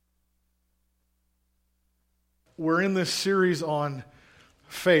We're in this series on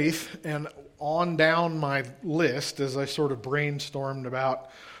faith, and on down my list, as I sort of brainstormed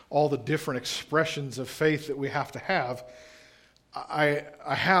about all the different expressions of faith that we have to have, I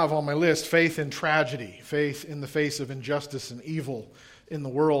have on my list faith in tragedy, faith in the face of injustice and evil in the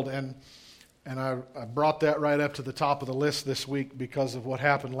world, and I brought that right up to the top of the list this week because of what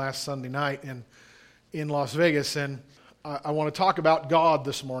happened last Sunday night in Las Vegas. And I want to talk about God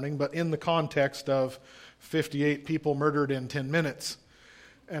this morning, but in the context of 58 people murdered in 10 minutes.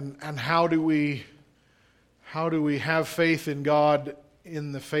 And how do we have faith in God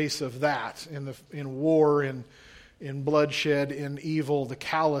in the face of that, in war, in bloodshed, in evil, the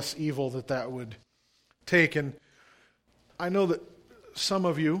callous evil that would take? And I know that some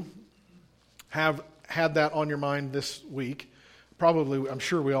of you have had that on your mind this week. Probably, I'm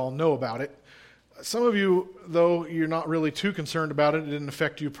sure we all know about it. Some of you, though, you're not really too concerned about it. It didn't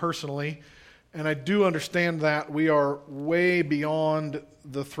affect you personally. And I do understand that we are way beyond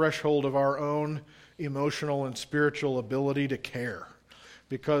the threshold of our own emotional and spiritual ability to care,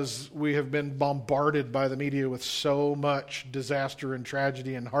 because we have been bombarded by the media with so much disaster and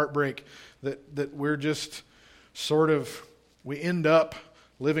tragedy and heartbreak that we're just we end up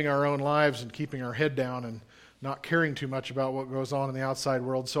living our own lives and keeping our head down and not caring too much about what goes on in the outside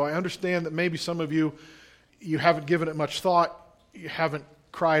world. So I understand that maybe some of you haven't given it much thought, you haven't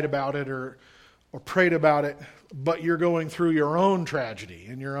cried about it or prayed about it, but you're going through your own tragedy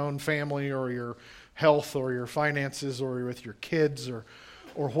in your own family or your health or your finances or with your kids or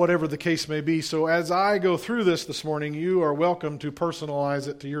whatever the case may be. So as I go through this morning, you are welcome to personalize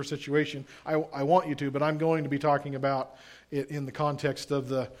it to your situation. I want you to, but I'm going to be talking about it in the context of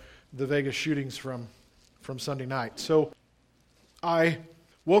the Vegas shootings from Sunday night. So I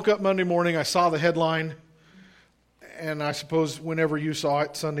woke up Monday morning, I saw the headline, and I suppose whenever you saw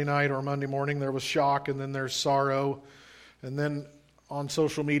it Sunday night or Monday morning, there was shock, and then there's sorrow, and then on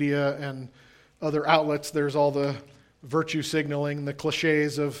social media and other outlets, there's all the virtue signaling, the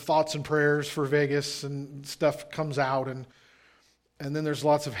cliches of thoughts and prayers for Vegas, and stuff comes out, and then there's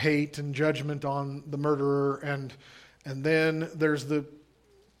lots of hate and judgment on the murderer, and then there's the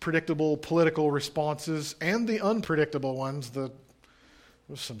predictable political responses and the unpredictable ones. There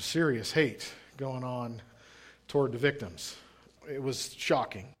was some serious hate going on toward the victims. It was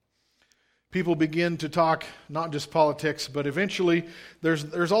shocking. People begin to talk not just politics, but eventually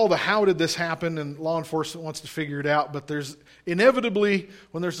there's all the how did this happen, and law enforcement wants to figure it out, but there's inevitably,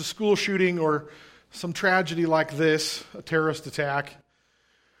 when there's a school shooting or some tragedy like this, a terrorist attack,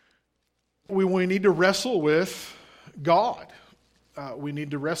 we need to wrestle with God. We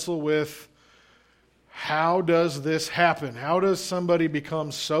need to wrestle with, how does this happen? How does somebody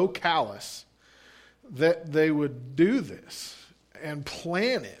become so callous that they would do this and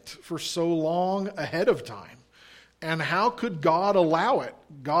plan it for so long ahead of time? And how could God allow it?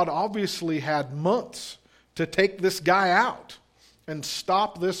 God obviously had months to take this guy out and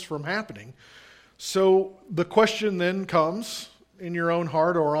stop this from happening. So the question then comes in your own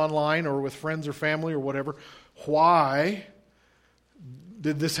heart or online or with friends or family or whatever, why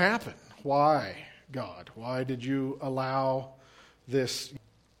did this happen? Why, God? Why did you allow this?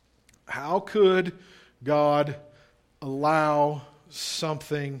 How could God allow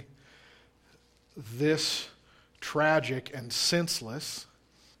something this tragic and senseless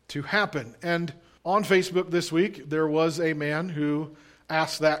to happen? And on Facebook this week, there was a man who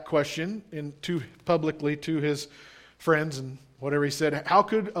asked that question publicly to his friends, and whatever he said, how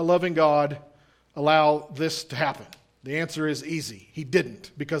could a loving God allow this to happen? The answer is easy. He didn't,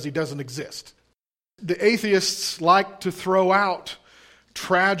 because he doesn't exist. The atheists like to throw out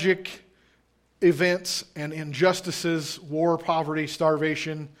tragic events and injustices, war, poverty,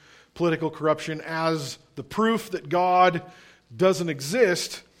 starvation, political corruption, as the proof that God doesn't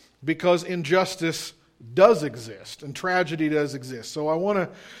exist, because injustice does exist and tragedy does exist. So I want to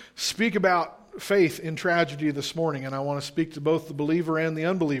speak about faith in tragedy this morning, and I want to speak to both the believer and the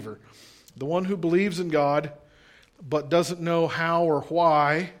unbeliever. The one who believes in God but doesn't know how or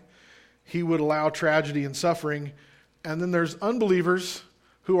why he would allow tragedy and suffering. And then there's unbelievers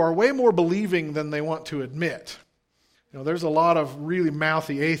who are way more believing than they want to admit. There's a lot of really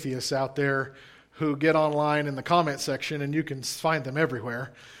mouthy atheists out there who get online in the comment section, and you can find them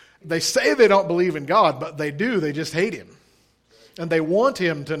everywhere. They say they don't believe in God, but they do. They just hate him. And they want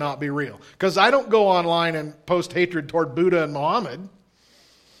him to not be real. Because I don't go online and post hatred toward Buddha and Muhammad,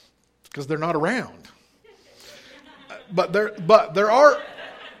 because they're not around. But there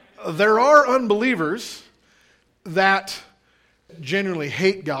are unbelievers that genuinely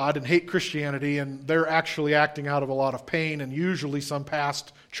hate God and hate Christianity, and they're actually acting out of a lot of pain and usually some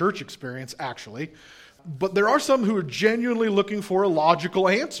past church experience, actually. But there are some who are genuinely looking for a logical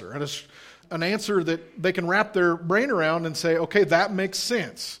answer, and an answer that they can wrap their brain around and say, okay, that makes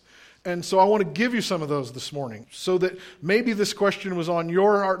sense. And so I want to give you some of those this morning, so that maybe this question was on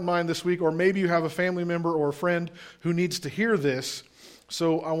your heart and mind this week, or maybe you have a family member or a friend who needs to hear this.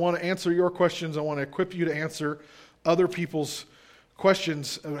 So I want to answer your questions. I want to equip you to answer other people's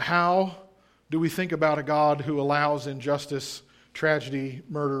questions. How do we think about a God who allows injustice, tragedy,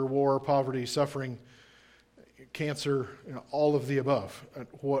 murder, war, poverty, suffering, cancer, all of the above?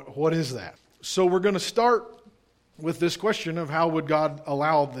 What is that? So we're going to start with this question of how would God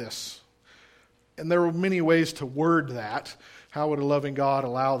allow this? And there are many ways to word that. How would a loving God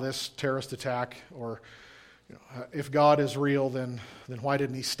allow this terrorist attack? Or if God is real, then why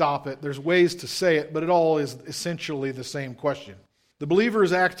didn't he stop it? There's ways to say it, but it all is essentially the same question. The believer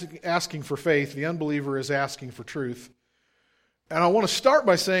is asking for faith. The unbeliever is asking for truth. And I want to start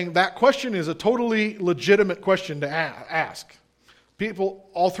by saying that question is a totally legitimate question to ask. People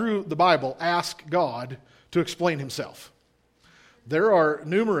all through the Bible ask God to explain himself. There are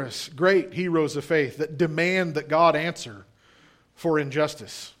numerous great heroes of faith that demand that God answer for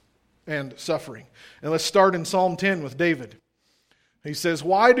injustice and suffering. And let's start in Psalm 10 with David. He says,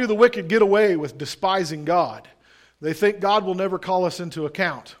 "Why do the wicked get away with despising God? They think God will never call us into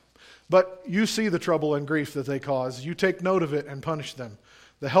account. But you see the trouble and grief that they cause. You take note of it and punish them.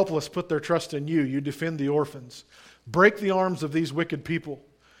 The helpless put their trust in you. You defend the orphans. Break the arms of these wicked people.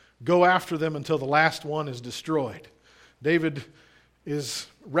 Go after them until the last one is destroyed." David is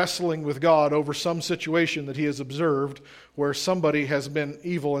wrestling with God over some situation that he has observed where somebody has been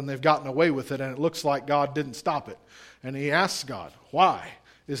evil and they've gotten away with it, and it looks like God didn't stop it. And he asks God, why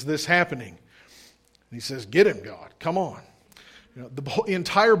is this happening? And he says, get him, God. Come on. The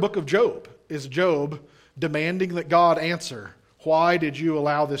entire book of Job is Job demanding that God answer, why did you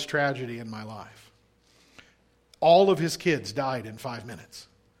allow this tragedy in my life? All of his kids died in 5 minutes.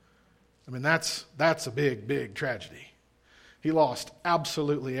 I mean, that's a big, big tragedy. He lost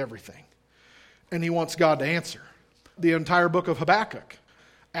absolutely everything. And he wants God to answer. The entire book of Habakkuk,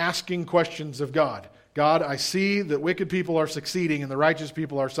 asking questions of God. God, I see that wicked people are succeeding and the righteous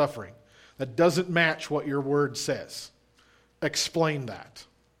people are suffering. That doesn't match what your word says. Explain that.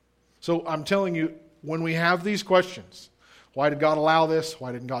 So I'm telling you, when we have these questions, why did God allow this?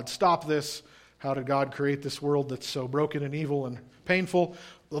 Why didn't God stop this? How did God create this world that's so broken and evil and painful?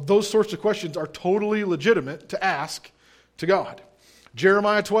 Those sorts of questions are totally legitimate to ask to God.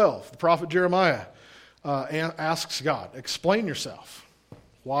 Jeremiah 12, the prophet Jeremiah asks God, explain yourself.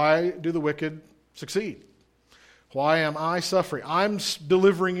 Why do the wicked succeed? Why am I suffering? I'm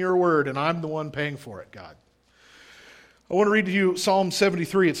delivering your word and I'm the one paying for it, God. I want to read to you Psalm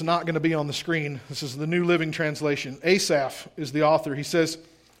 73. It's not going to be on the screen. This is the New Living Translation. Asaph is the author. He says,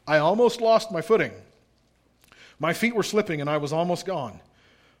 I almost lost my footing. My feet were slipping and I was almost gone.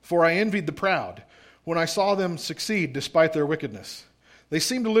 For I envied the proud when I saw them succeed despite their wickedness. They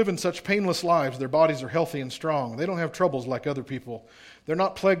seem to live in such painless lives. Their bodies are healthy and strong. They don't have troubles like other people. They're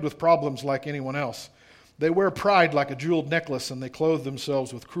not plagued with problems like anyone else. They wear pride like a jeweled necklace, and they clothe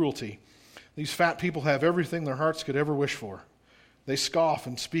themselves with cruelty. These fat people have everything their hearts could ever wish for. They scoff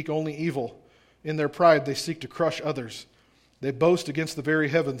and speak only evil. In their pride, they seek to crush others. They boast against the very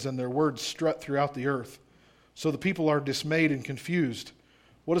heavens, and their words strut throughout the earth. So the people are dismayed and confused.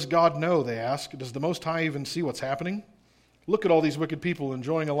 What does God know, they ask? Does the Most High even see what's happening? Look at all these wicked people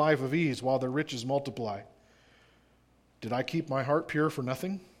enjoying a life of ease while their riches multiply. Did I keep my heart pure for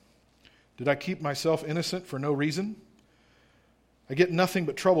nothing? Did I keep myself innocent for no reason? I get nothing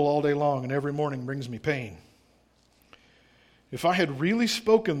but trouble all day long, and every morning brings me pain. If I had really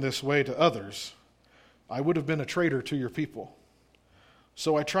spoken this way to others, I would have been a traitor to your people.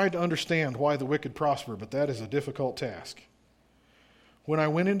 So I tried to understand why the wicked prosper, but that is a difficult task. When I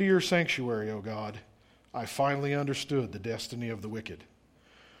went into your sanctuary, O God, I finally understood the destiny of the wicked.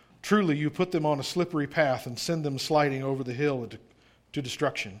 Truly, you put them on a slippery path and send them sliding over the hill to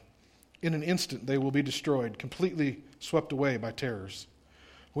destruction. In an instant they will be destroyed, completely swept away by terrors.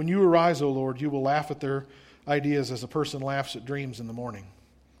 When you arise, O Lord, you will laugh at their ideas as a person laughs at dreams in the morning.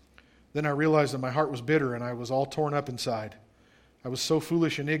 Then I realized that my heart was bitter and I was all torn up inside. I was so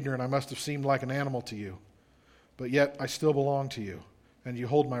foolish and ignorant I must have seemed like an animal to you. But yet I still belong to you, and you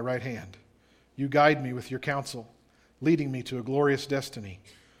hold my right hand. You guide me with your counsel, leading me to a glorious destiny.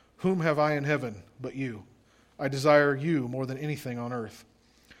 Whom have I in heaven but you? I desire you more than anything on earth.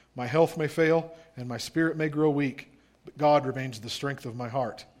 My health may fail, and my spirit may grow weak, but God remains the strength of my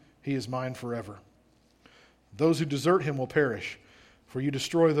heart. He is mine forever. Those who desert him will perish, for you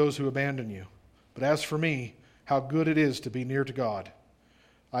destroy those who abandon you. But as for me, how good it is to be near to God.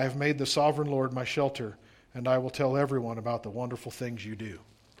 I have made the sovereign Lord my shelter, and I will tell everyone about the wonderful things you do.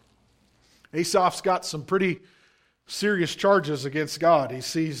 Asaph's got some pretty serious charges against God. He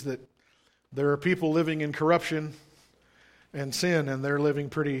sees that there are people living in corruption and sin, and they're living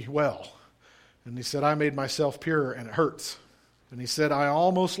pretty well. And he said, I made myself pure, and it hurts. And he said, I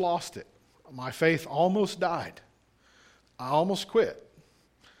almost lost it. My faith almost died. I almost quit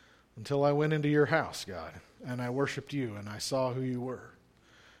until I went into your house, God, and I worshiped you, and I saw who you were.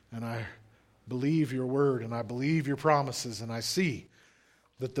 And I believe your word, and I believe your promises, and I see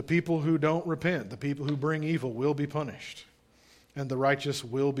that the people who don't repent, the people who bring evil, will be punished, and the righteous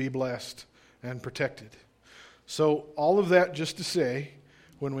will be blessed and protected. So all of that just to say,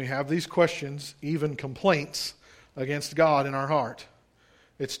 when we have these questions, even complaints against God in our heart,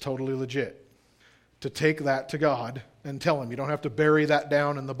 it's totally legit to take that to God and tell Him. You don't have to bury that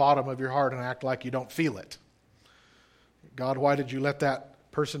down in the bottom of your heart and act like you don't feel it. God, why did you let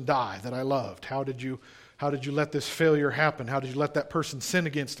that person die that I loved? How did you let this failure happen? How did you let that person sin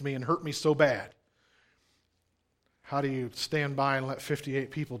against me and hurt me so bad? How do you stand by and let 58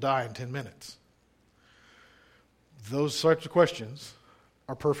 people die in 10 minutes? Those types of questions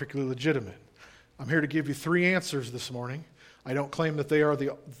are perfectly legitimate. I'm here to give you 3 answers this morning. I don't claim that they are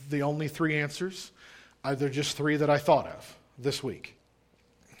the only 3 answers. They're just 3 that I thought of this week.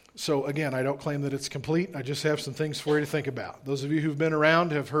 So again, I don't claim that it's complete. I just have some things for you to think about. Those of you who've been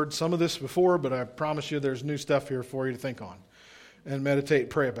around have heard some of this before, but I promise you there's new stuff here for you to think on and meditate and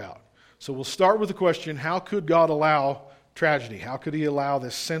pray about. So we'll start with the question, how could God allow tragedy? How could He allow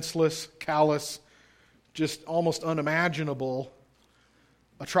this senseless, callous, just almost unimaginable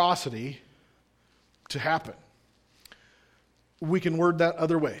atrocity to happen? We can word that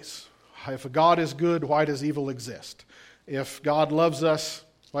other ways. If God is good, why does evil exist? If God loves us,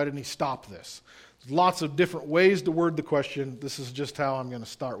 why didn't He stop this? There's lots of different ways to word the question. This is just how I'm going to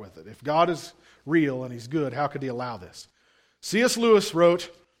start with it. If God is real and He's good, how could He allow this? C.S. Lewis wrote,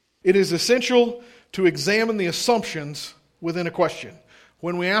 "It is essential to examine the assumptions within a question."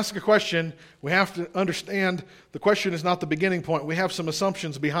 When we ask a question, we have to understand the question is not the beginning point. We have some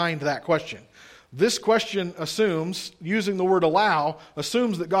assumptions behind that question. This question assumes, using the word allow,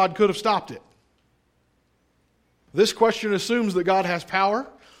 assumes that God could have stopped it. This question assumes that God has power.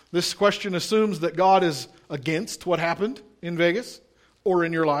 This question assumes that God is against what happened in Vegas or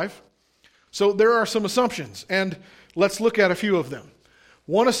in your life. So there are some assumptions, and let's look at a few of them.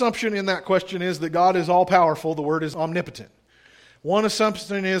 One assumption in that question is that God is all-powerful. The word is omnipotent. One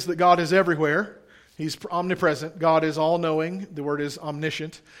assumption is that God is everywhere. He's omnipresent. God is all-knowing. The word is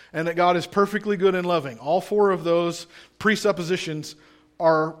omniscient. And that God is perfectly good and loving. All 4 of those presuppositions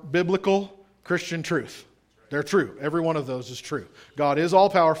are biblical Christian truth. They're true. Every one of those is true. God is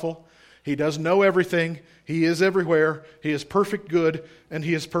all-powerful. He does know everything. He is everywhere. He is perfect good, and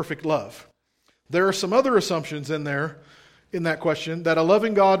He is perfect love. There are some other assumptions in there, in that question, that a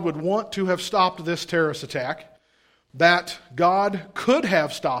loving God would want to have stopped this terrorist attack, that God could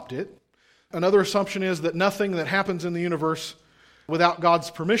have stopped it. Another assumption is that nothing that happens in the universe without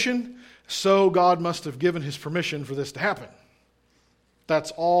God's permission, so God must have given His permission for this to happen.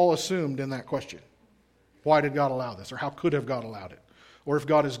 That's all assumed in that question. Why did God allow this? Or how could have God allowed it? Or if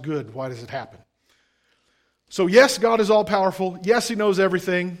God is good, why does it happen? So yes, God is all-powerful. Yes, He knows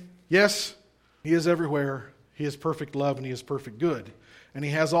everything. Yes, He is everywhere. He is perfect love and He is perfect good. And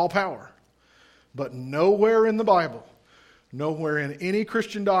He has all power. But nowhere in the Bible, nowhere in any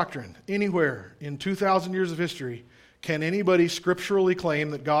Christian doctrine, anywhere in 2,000 years of history, can anybody scripturally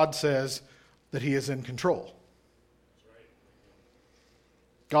claim that God says that He is in control.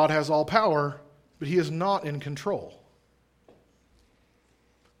 God has all power, but He is not in control.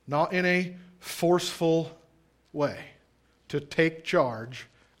 Not in a forceful way to take charge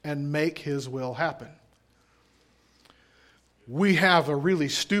and make His will happen. We have a really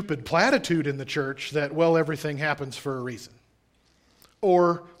stupid platitude in the church that, well, everything happens for a reason.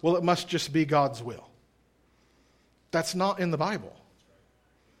 Or, well, it must just be God's will. That's not in the Bible.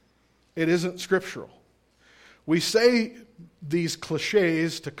 It isn't scriptural. We say these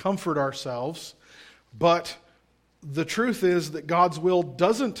cliches to comfort ourselves, but the truth is that God's will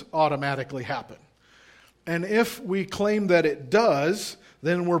doesn't automatically happen. And if we claim that it does,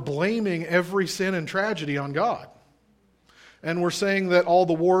 then we're blaming every sin and tragedy on God. And we're saying that all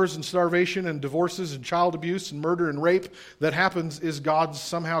the wars and starvation and divorces and child abuse and murder and rape that happens is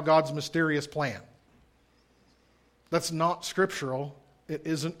somehow God's mysterious plan. That's not scriptural. It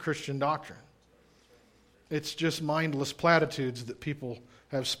isn't Christian doctrine. It's just mindless platitudes that people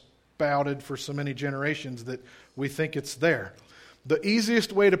have spouted for so many generations that we think it's there. The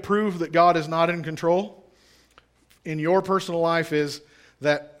easiest way to prove that God is not in control in your personal life is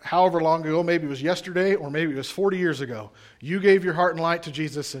that however long ago, maybe it was yesterday or maybe it was 40 years ago, you gave your heart and life to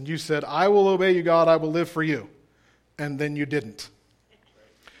Jesus and you said, I will obey you, God, I will live for you. And then you didn't.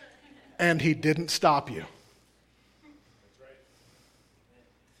 And he didn't stop you.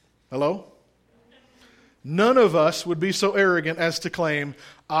 Hello? None of us would be so arrogant as to claim,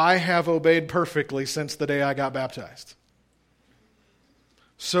 I have obeyed perfectly since the day I got baptized.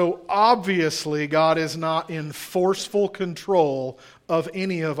 So obviously, God is not in forceful control of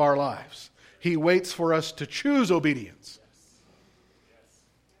any of our lives. He waits for us to choose obedience.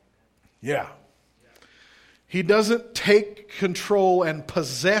 Yeah. He doesn't take control and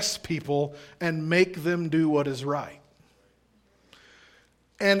possess people and make them do what is right.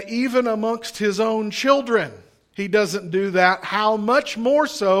 And even amongst his own children, he doesn't do that. How much more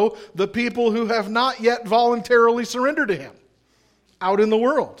so the people who have not yet voluntarily surrendered to him out in the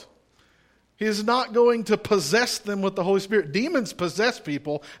world. He is not going to possess them with the Holy Spirit. Demons possess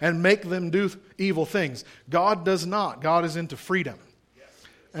people and make them do evil things. God does not. God is into freedom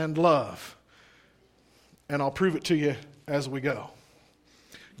and love. And I'll prove it to you as we go.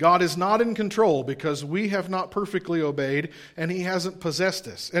 God is not in control because we have not perfectly obeyed and he hasn't possessed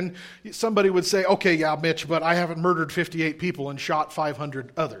us. And somebody would say, okay, yeah, Mitch, but I haven't murdered 58 people and shot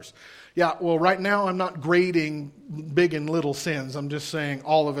 500 others. Yeah, well, right now I'm not grading big and little sins. I'm just saying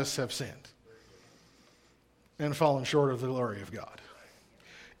all of us have sinned and fallen short of the glory of God.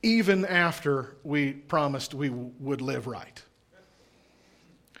 Even after we promised we would live right.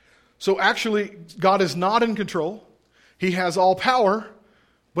 So actually, God is not in control. He has all power,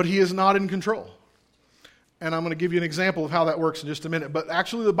 but he is not in control. And I'm going to give you an example of how that works in just a minute. But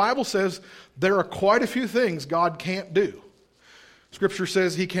actually, the Bible says there are quite a few things God can't do. Scripture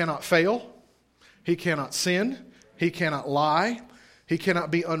says he cannot fail, he cannot sin, he cannot lie, he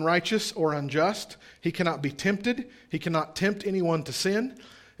cannot be unrighteous or unjust, he cannot be tempted, he cannot tempt anyone to sin.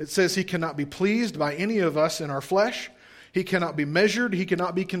 It says he cannot be pleased by any of us in our flesh, he cannot be measured, he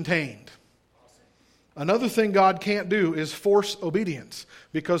cannot be contained. Another thing God can't do is force obedience,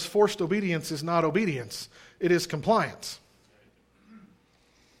 because forced obedience is not obedience, it is compliance.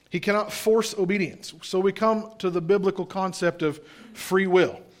 He cannot force obedience. So we come to the biblical concept of free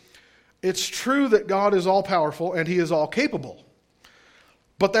will. It's true that God is all-powerful and he is all-capable,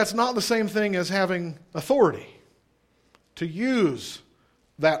 but that's not the same thing as having authority to use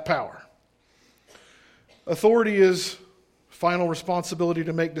that power. Authority is final responsibility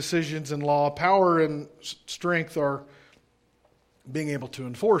to make decisions in law. Power and strength are being able to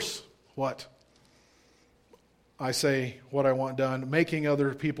enforce what I say, what I want done, making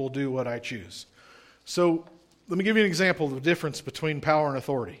other people do what I choose. So let me give you an example of the difference between power and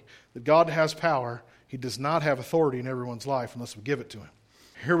authority. That God has power, he does not have authority in everyone's life unless we give it to him.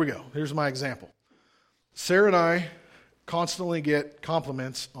 Here we go. Here's my example. Sarah and I constantly get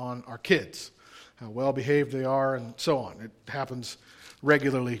compliments on our kids, how well behaved they are and so on. It happens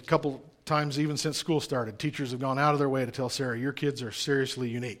regularly. A couple times even since school started, teachers have gone out of their way to tell Sarah, your kids are seriously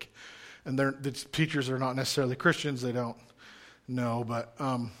unique. And the teachers are not necessarily Christians. They don't know, but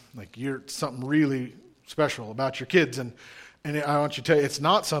like you're something really special about your kids. And I want you to tell you, it's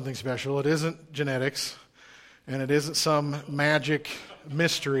not something special. It isn't genetics, and it isn't some magic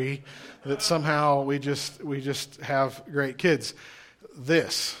mystery that somehow we just have great kids.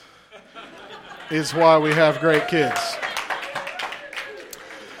 This is why we have great kids.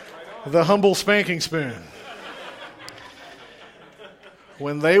 The humble spanking spoon.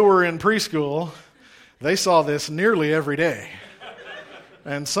 When they were in preschool, they saw this nearly every day.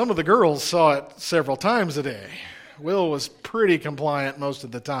 And some of the girls saw it several times a day. Will was pretty compliant most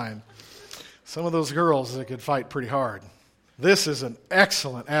of the time. Some of those girls, they could fight pretty hard. This is an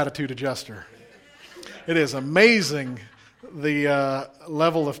excellent attitude adjuster. It is amazing the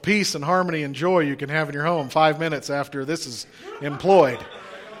level of peace and harmony and joy you can have in your home 5 minutes after this is employed.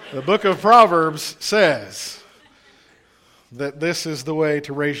 The book of Proverbs says that this is the way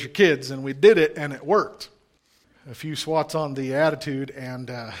to raise your kids, and we did it, and it worked. A few swats on the attitude, and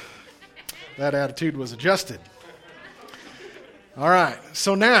that attitude was adjusted. All right,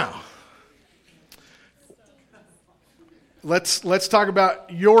 so now, let's talk about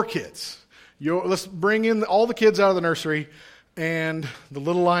your kids. Let's bring in all the kids out of the nursery and the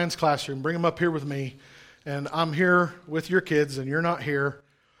Little Lions classroom. Bring them up here with me, and I'm here with your kids, and you're not here.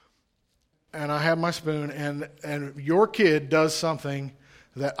 And I have my spoon, and your kid does something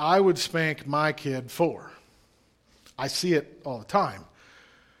that I would spank my kid for. I see it all the time.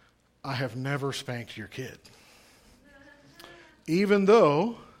 I have never spanked your kid. Even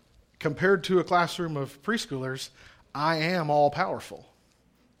though, compared to a classroom of preschoolers, I am all-powerful.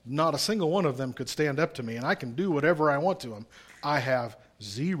 Not a single one of them could stand up to me, and I can do whatever I want to them. I have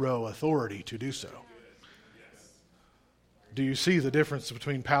zero authority to do so. Do you see the difference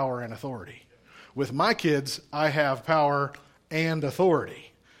between power and authority? With my kids, I have power and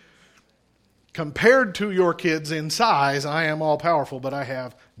authority. Compared to your kids in size, I am all powerful, but I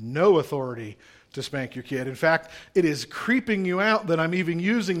have no authority to spank your kid. In fact, it is creeping you out that I'm even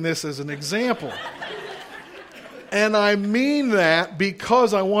using this as an example. And I mean that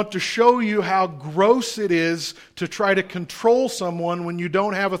because I want to show you how gross it is to try to control someone when you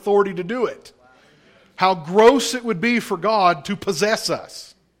don't have authority to do it. How gross it would be for God to possess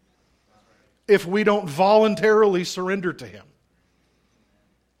us if we don't voluntarily surrender to Him.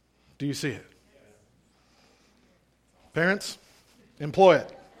 Do you see it? Parents, employ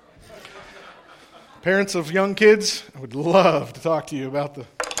it. Parents of young kids, I would love to talk to you about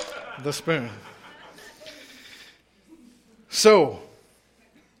the spoon. So,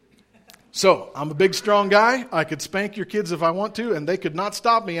 I'm a big, strong guy. I could spank your kids if I want to, and they could not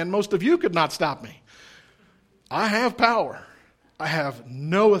stop me, and most of you could not stop me. I have power. I have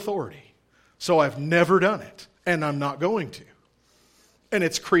no authority. So I've never done it, and I'm not going to. And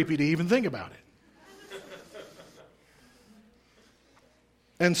it's creepy to even think about it.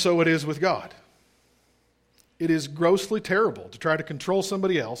 And so it is with God. It is grossly terrible to try to control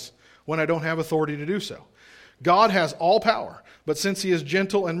somebody else when I don't have authority to do so. God has all power, but since He is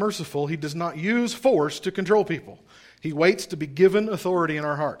gentle and merciful, He does not use force to control people. He waits to be given authority in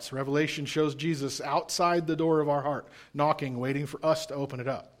our hearts. Revelation shows Jesus outside the door of our heart, knocking, waiting for us to open it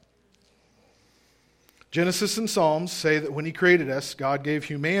up. Genesis and Psalms say that when He created us, God gave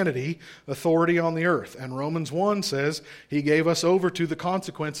humanity authority on the earth. And Romans 1 says He gave us over to the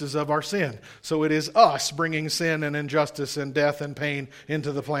consequences of our sin. So it is us bringing sin and injustice and death and pain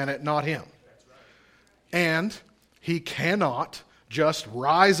into the planet, not Him. And He cannot just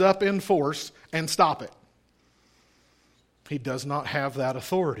rise up in force and stop it. He does not have that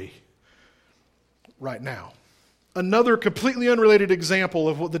authority right now. Another completely unrelated example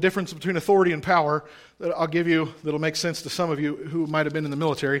of what the difference between authority and power that I'll give you that'll make sense to some of you who might have been in the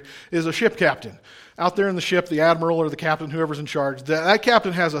military is a ship captain. Out there in the ship, the admiral or the captain, whoever's in charge, that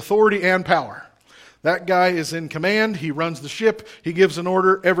captain has authority and power. That guy is in command. He runs the ship. He gives an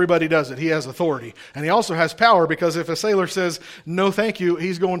order. Everybody does it. He has authority. And he also has power because if a sailor says, no thank you,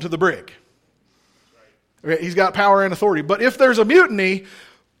 he's going to the brig. Okay, he's got power and authority. But if there's a mutiny,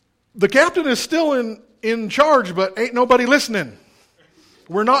 the captain is still in charge, but ain't nobody listening.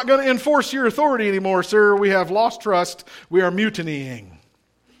 We're not going to enforce your authority anymore, sir. We have lost trust. We are mutinying.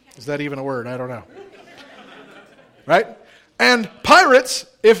 Is that even a word? I don't know. Right? And pirates,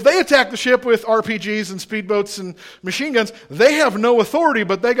 if they attack the ship with RPGs and speedboats and machine guns, they have no authority,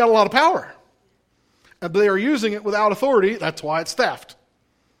 but they got a lot of power. And they are using it without authority. That's why it's theft.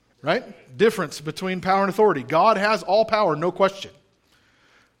 Right? Difference between power and authority. God has all power, no question.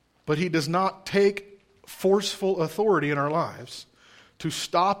 But He does not take forceful authority in our lives to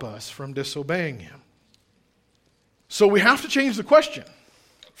stop us from disobeying Him. So we have to change the question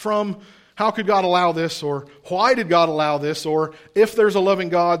from how could God allow this, or why did God allow this, or if there's a loving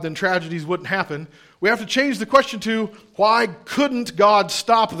God, then tragedies wouldn't happen. We have to change the question to why couldn't God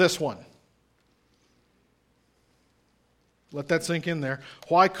stop this one? Let that sink in there.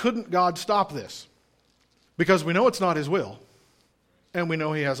 Why couldn't God stop this? Because we know it's not His will, and we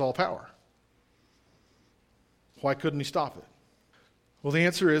know He has all power. Why couldn't He stop it? Well, the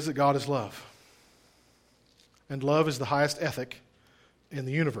answer is that God is love. And love is the highest ethic in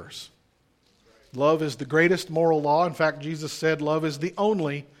the universe. Love is the greatest moral law. In fact, Jesus said love is the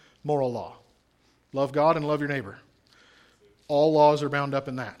only moral law. Love God and love your neighbor. All laws are bound up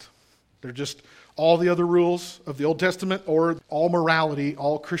in that. They're just all the other rules of the Old Testament, or all morality,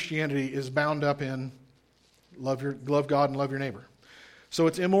 all Christianity is bound up in love God and love your neighbor. So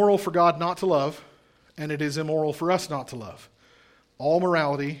it's immoral for God not to love, and it is immoral for us not to love. All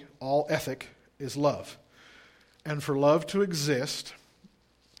morality, all ethic is love. And for love to exist,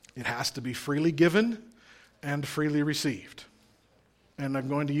 it has to be freely given and freely received. And I'm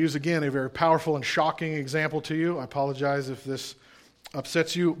going to use again a very powerful and shocking example to you. I apologize if this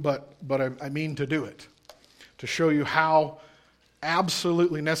upsets you, but I mean to do it. To show you how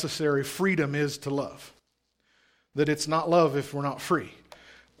absolutely necessary freedom is to love. That it's not love if we're not free.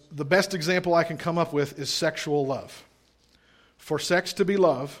 The best example I can come up with is sexual love. For sex to be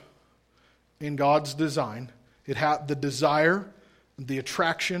love in God's design, it had the desire, the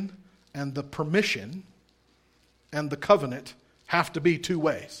attraction, and the permission, and the covenant have to be two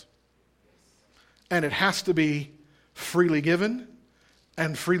ways. And it has to be freely given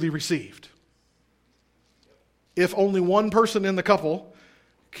and freely received. If only one person in the couple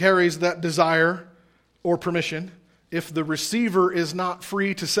carries that desire or permission, if the receiver is not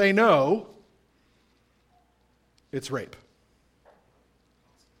free to say no, it's rape.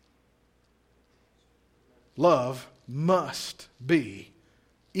 Love must be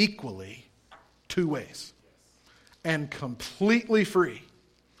equally two ways and completely free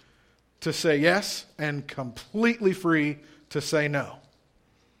to say yes and completely free to say no,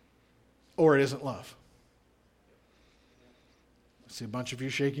 or it isn't love. I see a bunch of you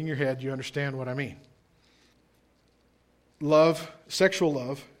shaking your head. You understand what I mean. Love, sexual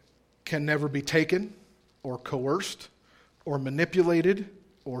love, can never be taken or coerced or manipulated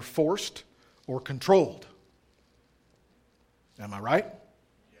or forced or controlled. Am I right?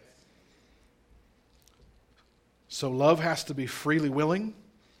 Yes. So love has to be freely willing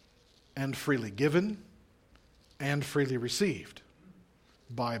and freely given and freely received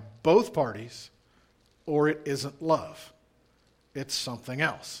by both parties, or it isn't love. It's something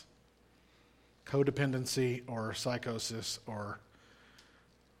else. Codependency or psychosis or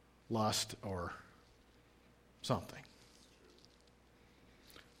lust or something.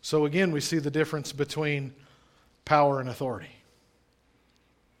 So again, we see the difference between power and authority.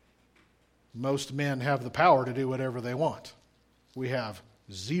 Most men have the power to do whatever they want. We have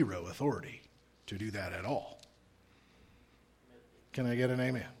zero authority to do that at all. Can I get an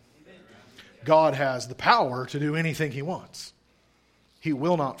amen? God has the power to do anything He wants. He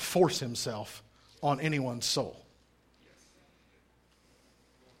will not force Himself on anyone's soul.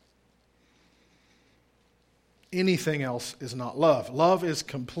 Anything else is not love. Love is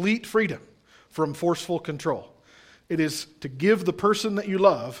complete freedom from forceful control. It is to give the person that you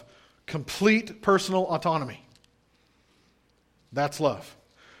love complete personal autonomy. That's love.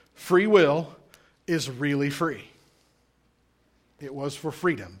 Free will is really free. It was for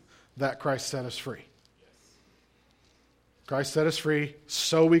freedom that Christ set us free. Christ set us free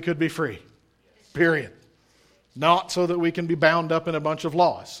so we could be free. Period. Not so that we can be bound up in a bunch of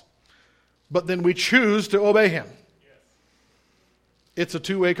laws. But then we choose to obey Him. It's a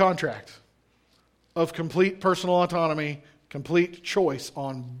two-way contract of complete personal autonomy, complete choice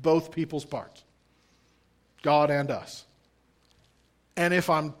on both people's parts. God and us. And if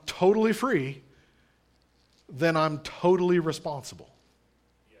I'm totally free, then I'm totally responsible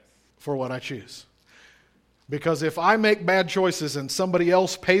for what I choose. Because if I make bad choices and somebody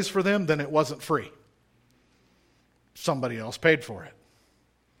else pays for them, then it wasn't free. Somebody else paid for it.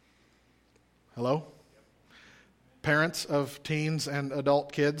 Hello? Parents of teens and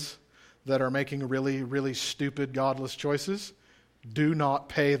adult kids that are making really, really stupid, godless choices, do not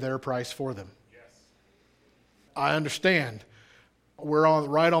pay their price for them. I understand. We're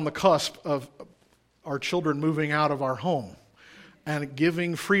right on the cusp of our children moving out of our home, and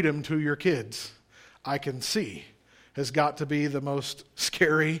giving freedom to your kids, I can see, has got to be the most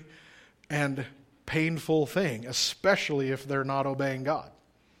scary and painful thing, especially if they're not obeying God.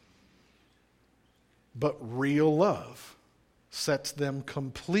 But real love sets them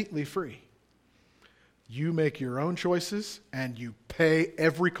completely free. You make your own choices, and you pay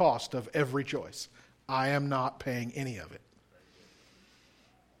every cost of every choice. I am not paying any of it.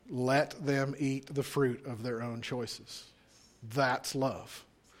 Let them eat the fruit of their own choices. That's love.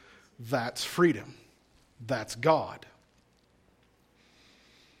 That's freedom. That's God.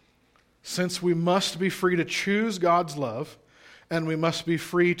 Since we must be free to choose God's love, and we must be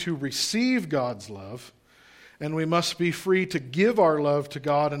free to receive God's love, and we must be free to give our love to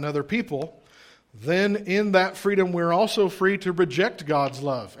God and other people, then in that freedom we're also free to reject God's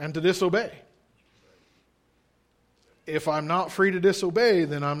love and to disobey. If I'm not free to disobey,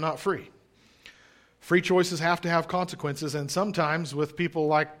 then I'm not free. Free choices have to have consequences, and sometimes with people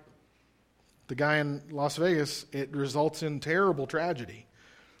like the guy in Las Vegas, it results in terrible tragedy.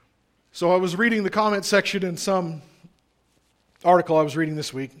 So I was reading the comment section in some article I was reading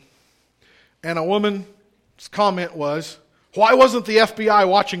this week, and a woman's comment was, "Why wasn't the FBI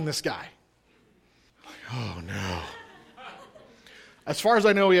watching this guy?" Oh no. As far as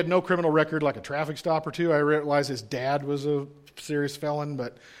I know, he had no criminal record, like a traffic stop or two. I realize his dad was a serious felon,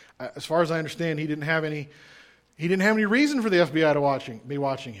 but as far as I understand, he didn't have any reason for the FBI to be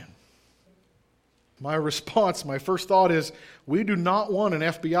watching him. My response, my first thought is, we do not want an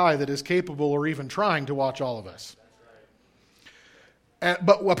FBI that is capable or even trying to watch all of us.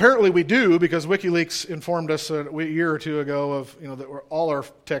 But apparently we do, because WikiLeaks informed us a year or two ago of, that all our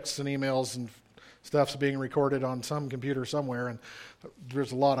texts and emails and stuff's being recorded on some computer somewhere, and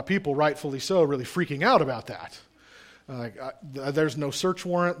there's a lot of people, rightfully so, really freaking out about that. There's no search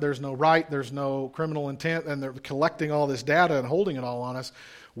warrant, there's no right, there's no criminal intent, and they're collecting all this data and holding it all on us.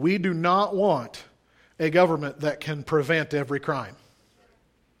 We do not want a government that can prevent every crime.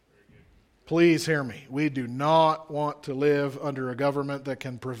 Please hear me. We do not want to live under a government that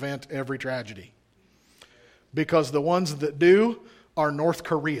can prevent every tragedy. Because the ones that do are North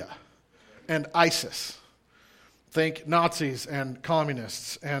Korea and ISIS. Think Nazis and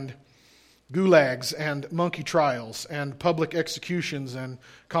communists and gulags and monkey trials and public executions and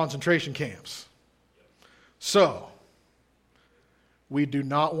concentration camps. So, we do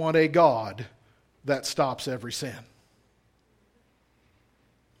not want a God that stops every sin.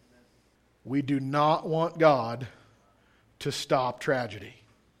 We do not want God to stop tragedy.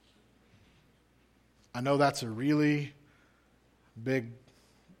 I know that's a really big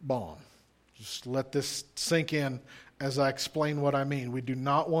bomb. Just let this sink in as I explain what I mean. We do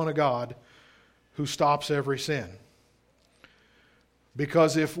not want a God who stops every sin.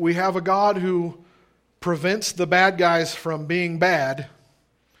 Because if we have a God who prevents the bad guys from being bad,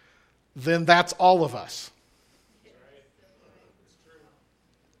 then that's all of us.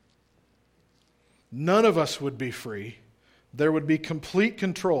 None of us would be free. There would be complete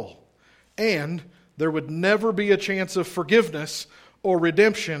control. And there would never be a chance of forgiveness or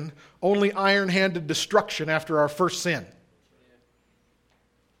redemption, only iron-handed destruction after our first sin.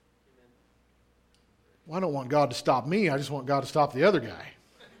 Well, I don't want God to stop me. I just want God to stop the other guy.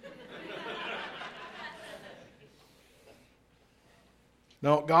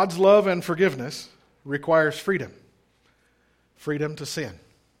 No, God's love and forgiveness requires freedom. Freedom to sin.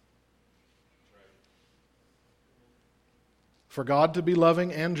 For God to be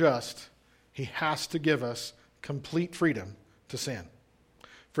loving and just, He has to give us complete freedom to sin.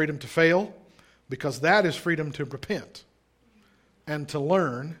 Freedom to fail, because that is freedom to repent and to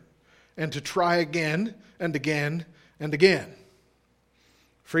learn and to try again and again and again.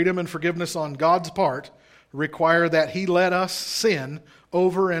 Freedom and forgiveness on God's part require that He let us sin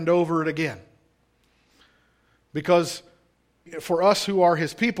over and over again. Because for us who are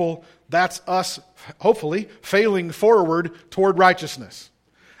His people, that's us, hopefully, failing forward toward righteousness.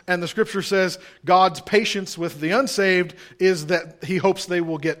 And the Scripture says God's patience with the unsaved is that He hopes they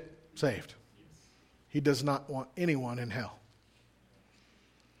will get saved. He does not want anyone in hell.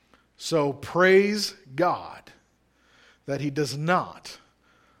 So praise God that He does not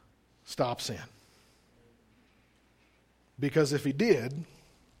stop sin. Because if He did,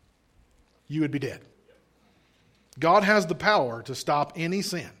 you would be dead. God has the power to stop any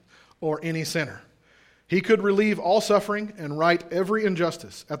sin or any sinner. He could relieve all suffering and right every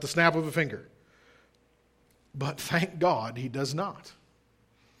injustice at the snap of a finger. But thank God He does not.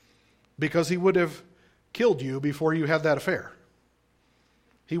 Because He would have killed you before you had that affair.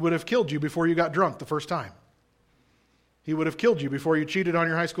 He would have killed you before you got drunk the first time. He would have killed you before you cheated on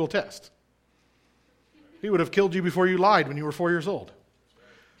your high school test. He would have killed you before you lied when you were 4 years old.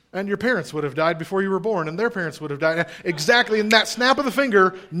 And your parents would have died before you were born, and their parents would have died. Exactly in that snap of the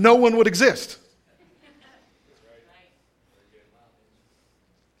finger, no one would exist.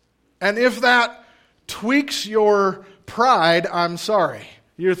 And if that tweaks your pride, I'm sorry.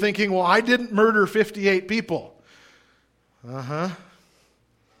 You're thinking, well, I didn't murder 58 people.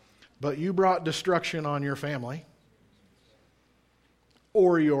 But you brought destruction on your family,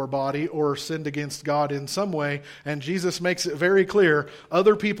 or your body, or sinned against God in some way. And Jesus makes it very clear,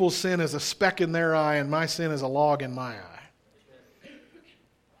 other people's sin is a speck in their eye, and my sin is a log in my eye.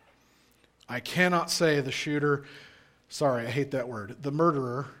 I cannot say the shooter, sorry, I hate that word, the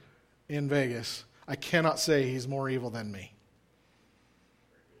murderer in Vegas, I cannot say he's more evil than me.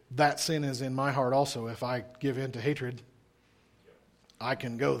 That sin is in my heart also. If I give in to hatred, I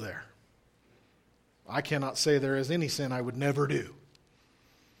can go there. I cannot say there is any sin I would never do.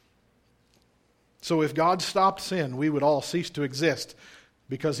 So if God stopped sin, we would all cease to exist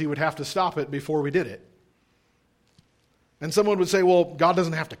because He would have to stop it before we did it. And someone would say, well, God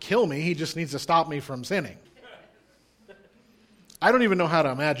doesn't have to kill me. He just needs to stop me from sinning. I don't even know how to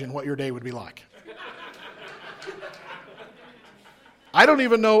imagine what your day would be like. I don't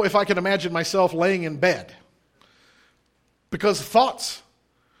even know if I can imagine myself laying in bed. Because thoughts,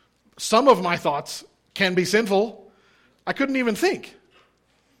 some of my thoughts can be sinful. I couldn't even think.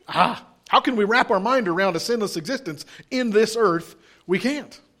 How can we wrap our mind around a sinless existence in this earth? We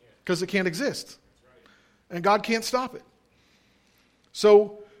can't, because it can't exist. And God can't stop it.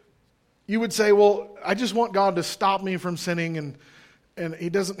 So you would say, well, I just want God to stop me from sinning, and He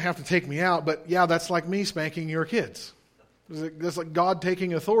doesn't have to take me out. But yeah, that's like me spanking your kids. That's like God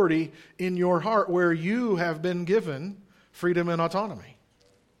taking authority in your heart where you have been given freedom and autonomy.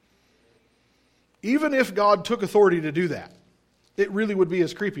 Even if God took authority to do that, it really would be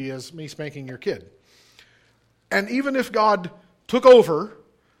as creepy as me spanking your kid. And even if God took over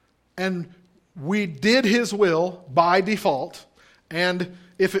and we did His will by default, And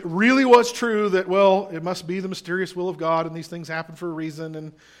if it really was true that, well, it must be the mysterious will of God and these things happen for a reason,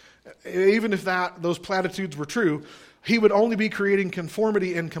 and even if those platitudes were true, he would only be creating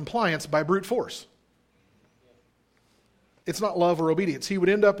conformity and compliance by brute force. It's not love or obedience. He would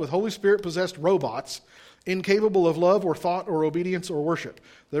end up with Holy Spirit-possessed robots incapable of love or thought or obedience or worship.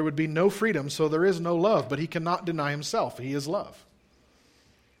 There would be no freedom, so there is no love, but he cannot deny himself. He is love.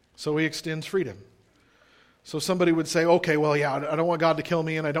 So he extends freedom. So somebody would say, okay, well, yeah, I don't want God to kill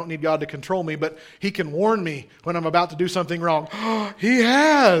me and I don't need God to control me, but he can warn me when I'm about to do something wrong. He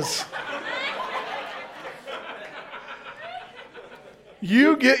has.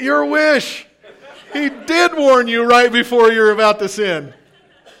 You get your wish. He did warn you right before you're about to sin.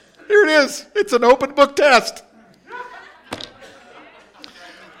 Here it is. It's an open book test.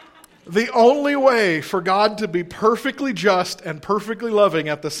 The only way for God to be perfectly just and perfectly loving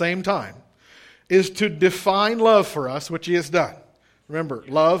at the same time is to define love for us, which he has done. Remember,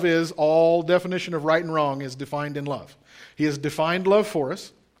 love is all definition of right and wrong is defined in love. He has defined love for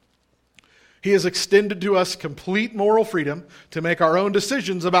us. He has extended to us complete moral freedom to make our own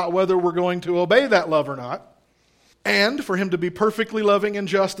decisions about whether we're going to obey that love or not. And for him to be perfectly loving and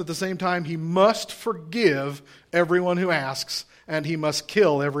just at the same time, he must forgive everyone who asks, and he must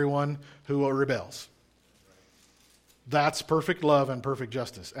kill everyone who rebels. That's perfect love and perfect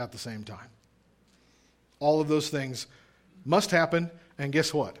justice at the same time. All of those things must happen, and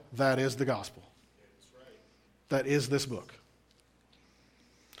guess what? That is the gospel. That is this book.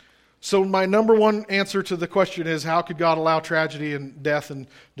 So my number one answer to the question is, how could God allow tragedy and death and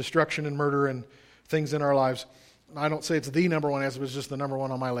destruction and murder and things in our lives? I don't say it's the number one answer, but it's just the number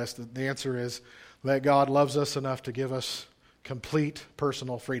one on my list. The answer is that God loves us enough to give us complete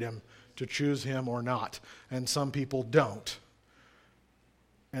personal freedom to choose him or not. And some people don't.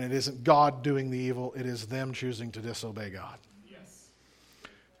 And it isn't God doing the evil, it is them choosing to disobey God. Yes.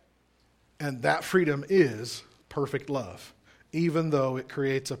 And that freedom is perfect love, even though it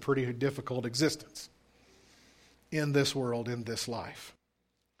creates a pretty difficult existence in this world, in this life.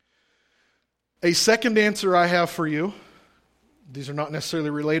 A second answer I have for you, these are not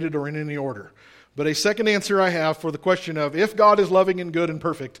necessarily related or in any order, but a second answer I have for the question of, if God is loving and good and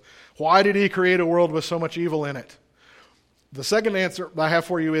perfect, why did he create a world with so much evil in it? The second answer I have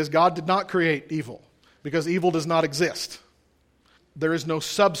for you is, God did not create evil, because evil does not exist. There is no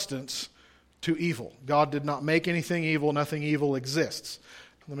substance to evil. God did not make anything evil. Nothing evil exists.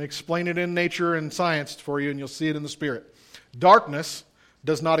 Let me explain it in nature and science for you, and you'll see it in the Spirit. Darkness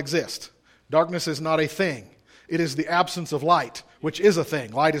does not exist. Darkness is not a thing. It is the absence of light, which is a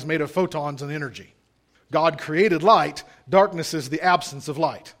thing. Light is made of photons and energy. God created light. Darkness is the absence of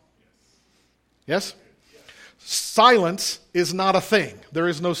light. Yes? Silence is not a thing. There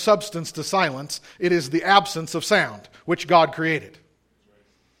is no substance to silence. It is the absence of sound, which God created.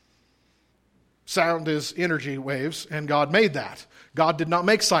 Sound is energy waves, and God made that. God did not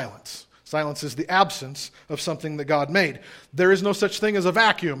make silence. Silence is the absence of something that God made. There is no such thing as a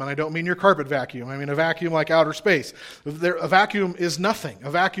vacuum, and I don't mean your carpet vacuum. I mean a vacuum like outer space. A vacuum is nothing.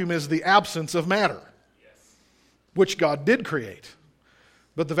 A vacuum is the absence of matter, which God did create.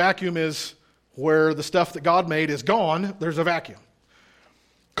 But the vacuum is where the stuff that God made is gone. There's a vacuum.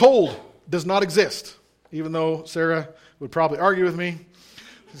 Cold does not exist, even though Sarah would probably argue with me.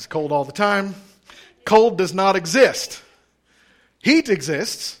 It's cold all the time. Cold does not exist. Heat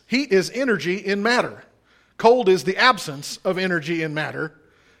exists. Heat is energy in matter. Cold is the absence of energy in matter.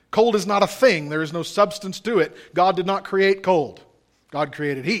 Cold is not a thing. There is no substance to it. God did not create cold. God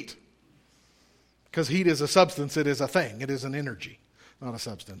created heat. Because heat is a substance. It is a thing. It is an energy. Not a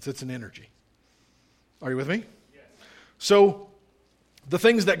substance. It's an energy. Are you with me? Yes. So the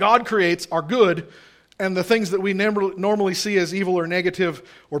things that God creates are good, and the things that we normally see as evil or negative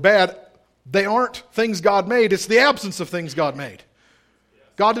or bad, they aren't things God made. It's the absence of things God made.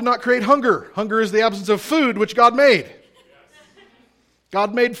 God did not create hunger. Hunger is the absence of food, which God made.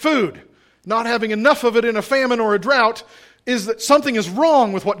 God made food. Not having enough of it in a famine or a drought is that something is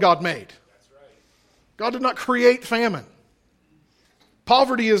wrong with what God made. God did not create famine.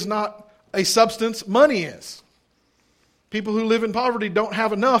 Poverty is not a substance. Money is. People who live in poverty don't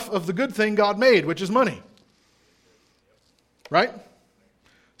have enough of the good thing God made, which is money. Right?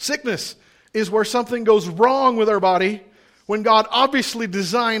 Sickness is where something goes wrong with our body when God obviously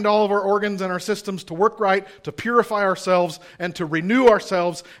designed all of our organs and our systems to work right, to purify ourselves, and to renew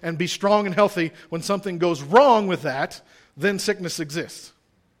ourselves and be strong and healthy. When something goes wrong with that, then sickness exists.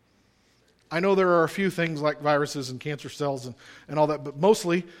 I know there are a few things like viruses and cancer cells and all that, but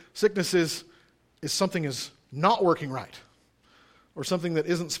mostly sickness is something is not working right. Or something that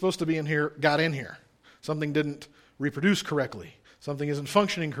isn't supposed to be in here got in here. Something didn't reproduce correctly. Something isn't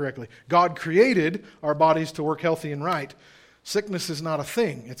functioning correctly. God created our bodies to work healthy and right. Sickness is not a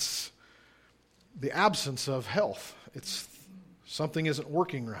thing. It's the absence of health. It's something isn't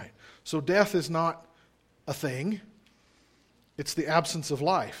working right. So death is not a thing. It's the absence of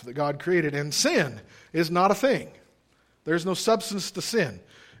life that God created. And sin is not a thing. There's no substance to sin.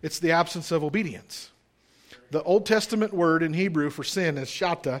 It's the absence of obedience. The Old Testament word in Hebrew for sin is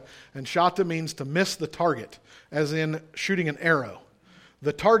shata, and shata means to miss the target, as in shooting an arrow.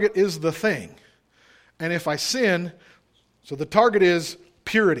 The target is the thing. And if I sin, so the target is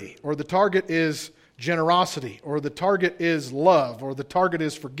purity, or the target is generosity, or the target is love, or the target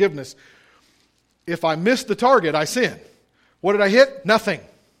is forgiveness. If I miss the target, I sin. What did I hit? Nothing.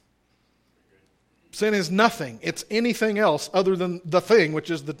 Sin is nothing. It's anything else other than the thing, which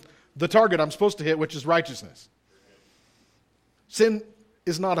is the target I'm supposed to hit, which is righteousness. Sin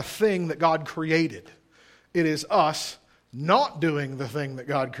is not a thing that God created. It is us not doing the thing that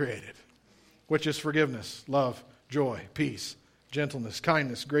God created, which is forgiveness, love, joy, peace, gentleness,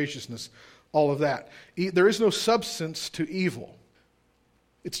 kindness, graciousness, all of that. There is no substance to evil.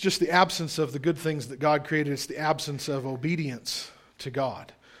 It's just the absence of the good things that God created. It's the absence of obedience to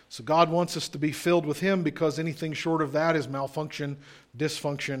God. So God wants us to be filled with Him, because anything short of that is malfunction,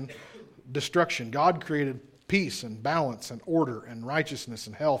 dysfunction, destruction. God created peace and balance and order and righteousness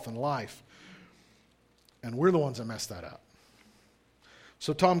and health and life. And we're the ones that messed that up.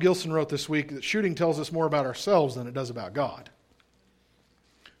 So Tom Gilson wrote this week that shooting tells us more about ourselves than it does about God.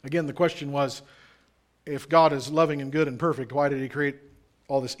 Again, the question was, if God is loving and good and perfect, why did He create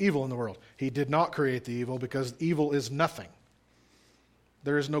all this evil in the world? He did not create the evil, because evil is nothing.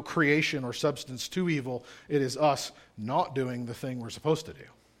 There is no creation or substance to evil. It is us not doing the thing we're supposed to do,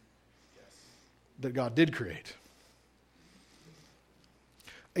 that God did create.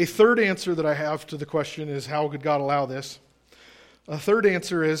 A third answer that I have to the question is, how could God allow this? A third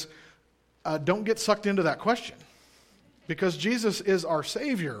answer is, don't get sucked into that question, because Jesus is our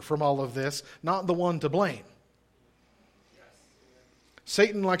Savior from all of this, not the one to blame.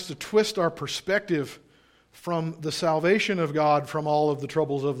 Satan likes to twist our perspective from the salvation of God from all of the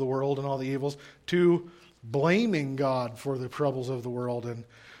troubles of the world and all the evils to blaming God for the troubles of the world. And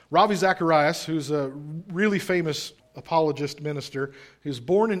Ravi Zacharias, who's a really famous apologist minister, he was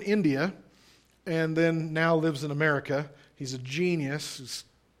born in India and then now lives in America. He's a genius. He's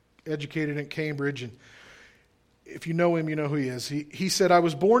educated at Cambridge, and if you know him, you know who he is. He said, I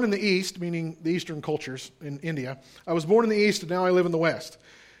was born in the East, meaning the Eastern cultures in India. I was born in the East, and now I live in the West.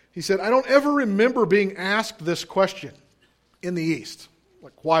 He said, I don't ever remember being asked this question in the East.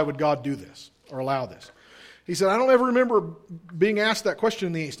 Like, why would God do this or allow this? He said, I don't ever remember being asked that question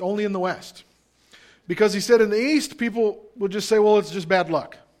in the East, only in the West. Because he said in the East, people would just say, well, it's just bad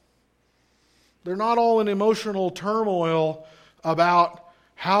luck. They're not all in emotional turmoil about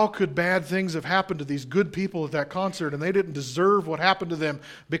how could bad things have happened to these good people at that concert, and they didn't deserve what happened to them,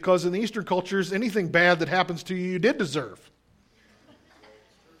 because in the Eastern cultures, anything bad that happens to you, you did deserve.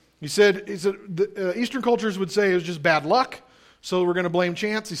 He said the Eastern cultures would say it was just bad luck, so we're going to blame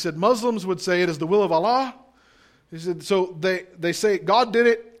chance. He said Muslims would say it is the will of Allah. He said, so they say God did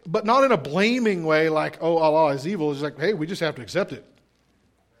it, but not in a blaming way like, oh, Allah is evil. It's like, hey, we just have to accept it.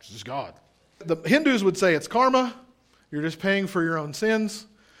 This is God. The Hindus would say it's karma. You're just paying for your own sins.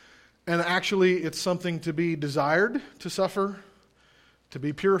 And actually, it's something to be desired to suffer, to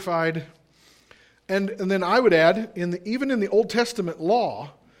be purified. And then I would add, even in the Old Testament law,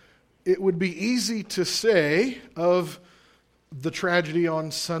 it would be easy to say of the tragedy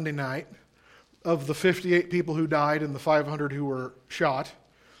on Sunday night, of the 58 people who died and the 500 who were shot,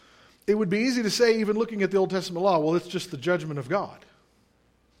 it would be easy to say, even looking at the Old Testament law, well, it's just the judgment of God.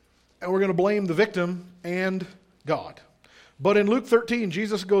 And we're going to blame the victim and God. But in Luke 13,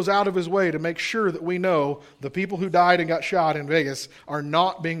 Jesus goes out of his way to make sure that we know the people who died and got shot in Vegas are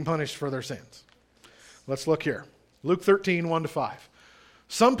not being punished for their sins. Let's look here. Luke 13, 1-5.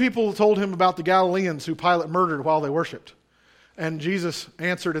 Some people told him about the Galileans who Pilate murdered while they worshipped. And Jesus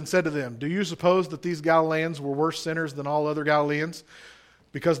answered and said to them, do you suppose that these Galileans were worse sinners than all other Galileans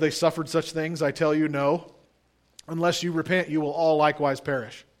because they suffered such things? I tell you, no. Unless you repent, you will all likewise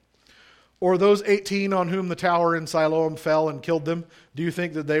perish. Or those 18 on whom the tower in Siloam fell and killed them, do you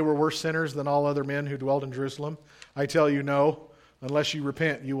think that they were worse sinners than all other men who dwelled in Jerusalem? I tell you, no. Unless you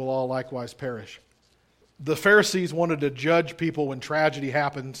repent, you will all likewise perish. The Pharisees wanted to judge people when tragedy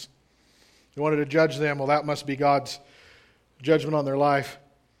happens. They wanted to judge them. Well, that must be God's judgment on their life.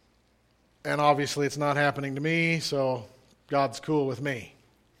 And obviously it's not happening to me, so God's cool with me.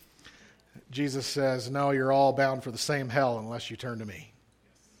 Jesus says, no, you're all bound for the same hell unless you turn to me.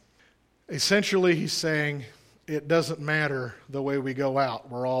 Essentially, he's saying, it doesn't matter the way we go out.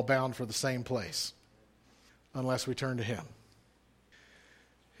 We're all bound for the same place unless we turn to Him.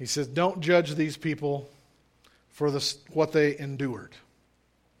 He says, don't judge these people for what they endured,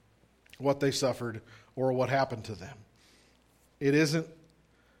 what they suffered, or what happened to them. It isn't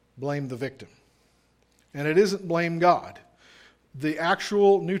blame the victim. And it isn't blame God. The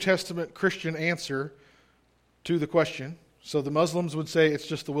actual New Testament Christian answer to the question, so the Muslims would say it's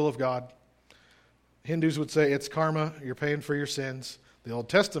just the will of God. Hindus would say it's karma, you're paying for your sins. The Old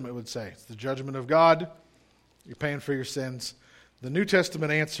Testament would say it's the judgment of God, you're paying for your sins. The New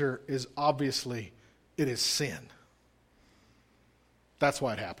Testament answer is obviously it is sin. That's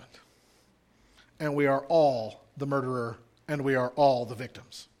why it happened. And we are all the murderer, and we are all the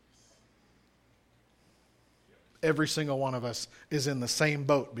victims. Every single one of us is in the same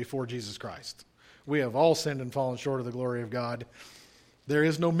boat before Jesus Christ. We have all sinned and fallen short of the glory of God. There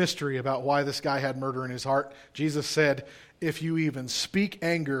is no mystery about why this guy had murder in his heart. Jesus said, if you even speak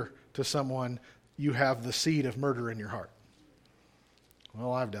anger to someone, you have the seed of murder in your heart.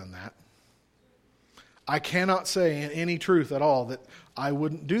 Well, I've done that. I cannot say in any truth at all that I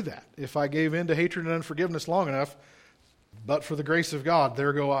wouldn't do that. If I gave in to hatred and unforgiveness long enough, but for the grace of God,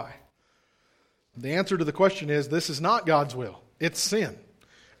 there go I. The answer to the question is, this is not God's will. It's sin.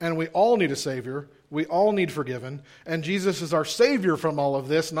 And we all need a Savior. We all need forgiven. And Jesus is our Savior from all of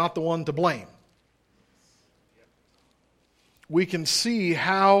this, not the one to blame. We can see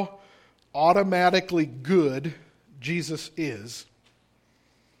how automatically good Jesus is.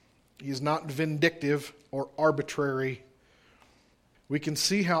 He is not vindictive or arbitrary. We can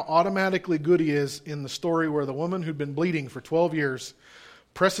see how automatically good He is in the story where the woman who'd been bleeding for 12 years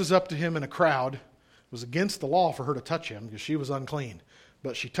presses up to Him in a crowd. It was against the law for her to touch Him because she was unclean.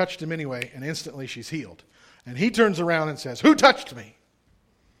 But she touched Him anyway, and instantly she's healed. And He turns around and says, who touched me?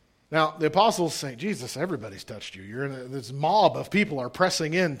 Now, the apostles say, Jesus, everybody's touched you. This mob of people are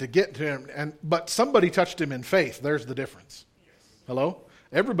pressing in to get to Him. But somebody touched Him in faith. There's the difference. Hello?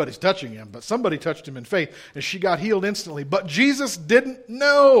 Everybody's touching Him, but somebody touched Him in faith, and she got healed instantly. But Jesus didn't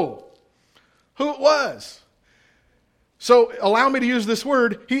know who it was. So, allow me to use this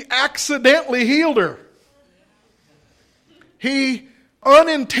word, He accidentally healed her. He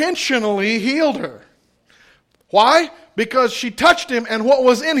unintentionally healed her. Why? Because she touched Him, and what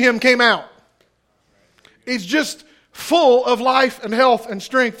was in Him came out. He's just full of life and health and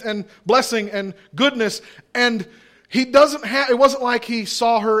strength and blessing and goodness, and He doesn't have, it wasn't like He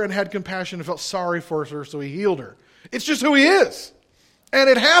saw her and had compassion and felt sorry for her, so He healed her. It's just who He is. And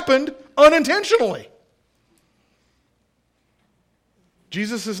it happened unintentionally.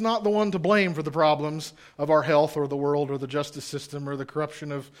 Jesus is not the one to blame for the problems of our health or the world or the justice system or the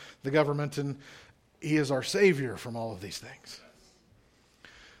corruption of the government, and He is our Savior from all of these things.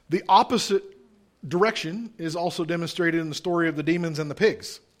 The opposite direction is also demonstrated in the story of the demons and the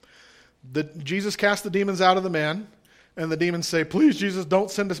pigs. Jesus cast the demons out of the man, and the demons say, please, Jesus, don't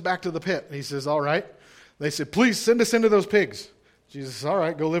send us back to the pit. And He says, all right. They say, please send us into those pigs. Jesus says, all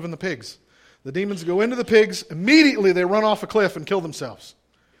right, go live in the pigs. The demons go into the pigs. Immediately they run off a cliff and kill themselves.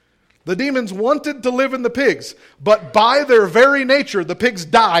 The demons wanted to live in the pigs, but by their very nature, the pigs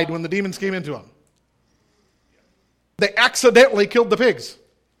died when the demons came into them. They accidentally killed the pigs.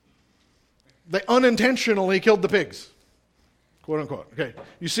 They unintentionally killed the pigs. Quote unquote. Okay.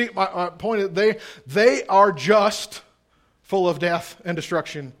 You see, my point is they are just full of death and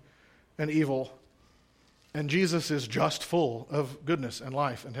destruction and evil. And Jesus is just full of goodness and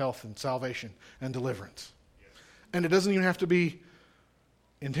life and health and salvation and deliverance. And it doesn't even have to be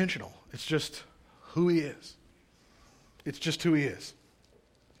intentional. It's just who He is. It's just who He is.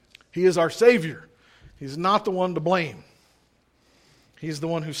 He is our Savior. He's not the one to blame. He's the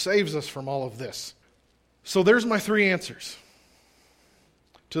one who saves us from all of this. So there's my three answers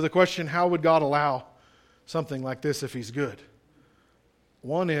to the question, how would God allow something like this if He's good?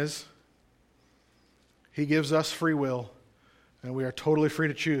 One is, He gives us free will, and we are totally free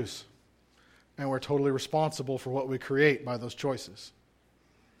to choose. And we're totally responsible for what we create by those choices.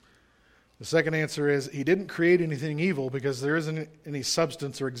 The second answer is, He didn't create anything evil because there isn't any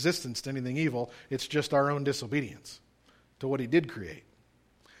substance or existence to anything evil. It's just our own disobedience to what He did create.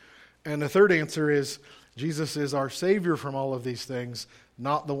 And the third answer is, Jesus is our Savior from all of these things,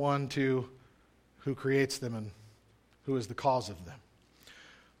 not the one who creates them and who is the cause of them.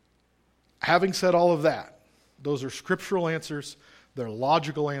 Having said all of that, those are scriptural answers. They're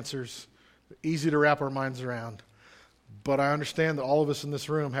logical answers. They're easy to wrap our minds around. But I understand that all of us in this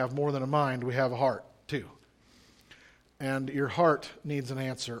room have more than a mind. We have a heart, too. And your heart needs an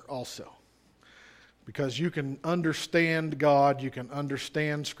answer also. Because you can understand God, you can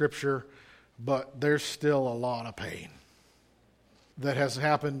understand Scripture, but there's still a lot of pain that has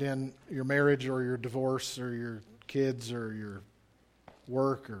happened in your marriage or your divorce or your kids or your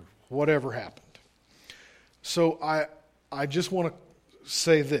work or whatever happened. So I just want to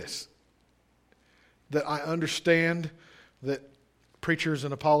say this, that I understand that preachers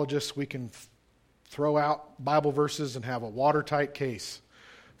and apologists, we can throw out Bible verses and have a watertight case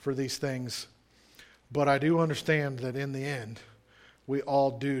for these things. But I do understand that in the end, we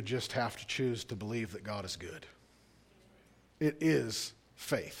all do just have to choose to believe that God is good. It is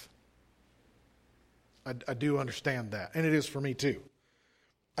faith. I do understand that. And it is for me too.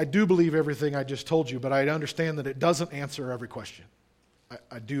 I do believe everything I just told you, but I understand that it doesn't answer every question.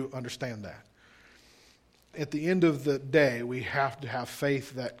 I do understand that. At the end of the day, we have to have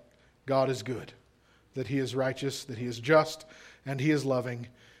faith that God is good, that He is righteous, that He is just, and He is loving,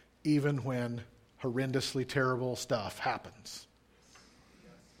 even when horrendously terrible stuff happens.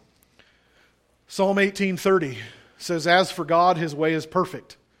 Psalm 18:30 says, "As for God, His way is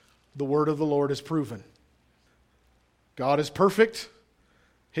perfect. The word of the Lord is proven." God is perfect.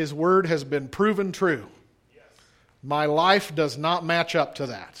 His word has been proven true. My life does not match up to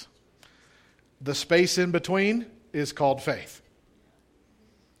that. The space in between is called faith.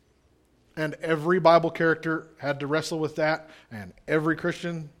 And every Bible character had to wrestle with that, and every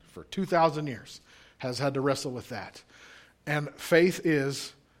Christian for 2,000 years has had to wrestle with that. And faith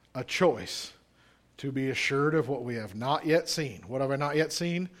is a choice to be assured of what we have not yet seen. What have I not yet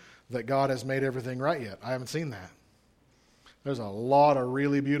seen? That God has made everything right yet. I haven't seen that. There's a lot of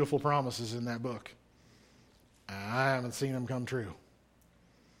really beautiful promises in that book. I haven't seen them come true.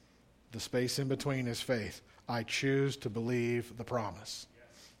 The space in between is faith. I choose to believe the promise.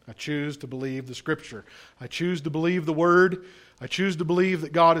 I choose to believe the Scripture. I choose to believe the Word. I choose to believe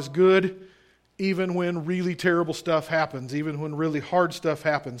that God is good, even when really terrible stuff happens, even when really hard stuff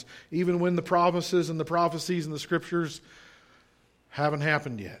happens, even when the promises and the prophecies and the Scriptures haven't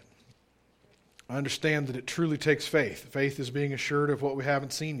happened yet. I understand that it truly takes faith. Faith is being assured of what we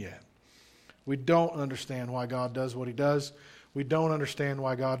haven't seen yet. We don't understand why God does what He does. We don't understand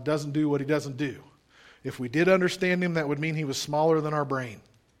why God doesn't do what He doesn't do. If we did understand Him, that would mean He was smaller than our brain.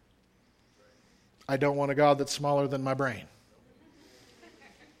 I don't want a God that's smaller than my brain.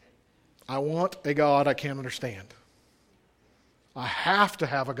 I want a God I can't understand. I have to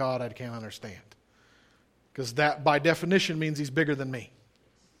have a God I can't understand. Because that, by definition, means He's bigger than me.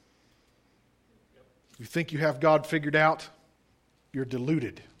 You think you have God figured out? You're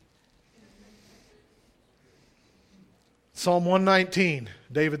deluded. Psalm 119,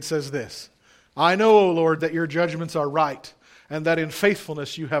 David says this, "I know, O Lord, that your judgments are right, and that in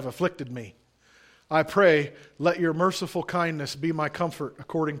faithfulness you have afflicted me. I pray, let your merciful kindness be my comfort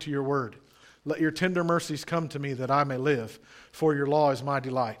according to your word. Let your tender mercies come to me that I may live, for your law is my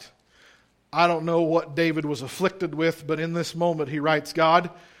delight." I don't know what David was afflicted with, but in this moment he writes, God,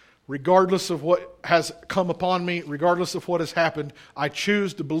 regardless of what has come upon me, regardless of what has happened, I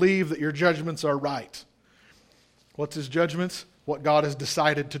choose to believe that your judgments are right. What's His judgments? What God has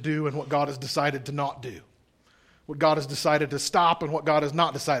decided to do and what God has decided to not do. What God has decided to stop and what God has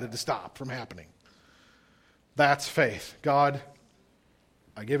not decided to stop from happening. That's faith. God,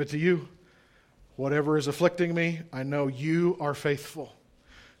 I give it to you. Whatever is afflicting me, I know you are faithful.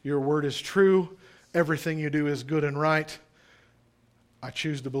 Your word is true. Everything you do is good and right. I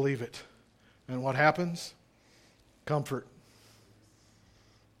choose to believe it. And what happens? Comfort.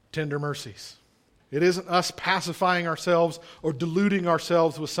 Tender mercies. It isn't us pacifying ourselves or deluding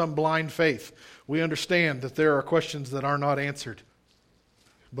ourselves with some blind faith. We understand that there are questions that are not answered.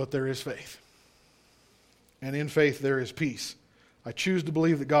 But there is faith. And in faith there is peace. I choose to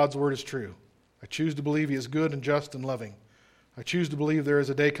believe that God's word is true. I choose to believe He is good and just and loving. I choose to believe there is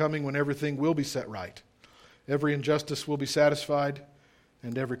a day coming when everything will be set right. Every injustice will be satisfied,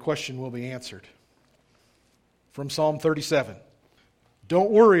 and every question will be answered. From Psalm 37.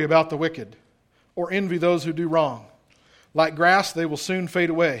 Don't worry about the wicked, or envy those who do wrong. Like grass, they will soon fade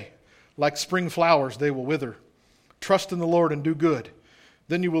away. Like spring flowers, they will wither. Trust in the Lord and do good.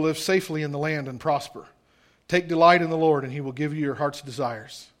 Then you will live safely in the land and prosper. Take delight in the Lord, and He will give you your heart's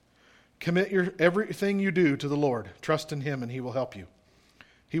desires. Commit everything you do to the Lord. Trust in Him, and He will help you.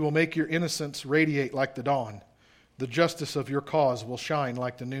 He will make your innocence radiate like the dawn. The justice of your cause will shine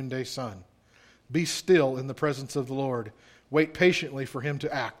like the noonday sun. Be still in the presence of the Lord. Wait patiently for Him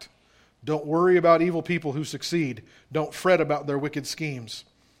to act. Don't worry about evil people who succeed. Don't fret about their wicked schemes.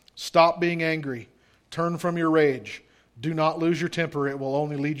 Stop being angry. Turn from your rage. Do not lose your temper. It will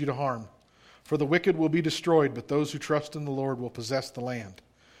only lead you to harm. For the wicked will be destroyed, but those who trust in the Lord will possess the land.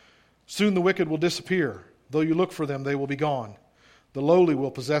 Soon the wicked will disappear. Though you look for them, they will be gone. The lowly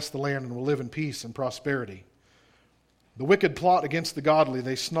will possess the land and will live in peace and prosperity. The wicked plot against the godly.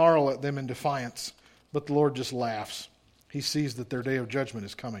 They snarl at them in defiance, but the Lord just laughs. He sees that their day of judgment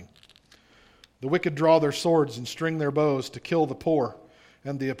is coming. The wicked draw their swords and string their bows to kill the poor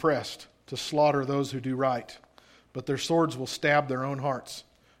and the oppressed, to slaughter those who do right. But their swords will stab their own hearts.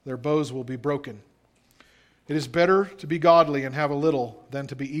 Their bows will be broken. It is better to be godly and have a little than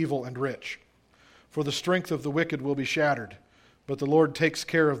to be evil and rich. For the strength of the wicked will be shattered, but the Lord takes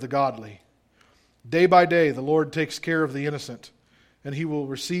care of the godly. Day by day the Lord takes care of the innocent, and he will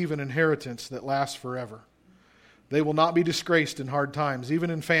receive an inheritance that lasts forever. They will not be disgraced in hard times. Even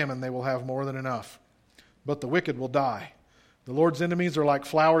in famine they will have more than enough. But the wicked will die. The Lord's enemies are like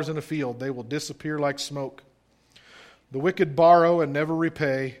flowers in a field. They will disappear like smoke. The wicked borrow and never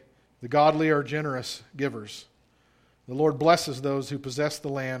repay. The godly are generous givers. The Lord blesses those who possess the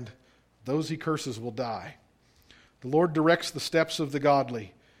land. Those he curses will die. The Lord directs the steps of the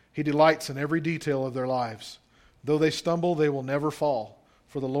godly. He delights in every detail of their lives. Though they stumble, they will never fall,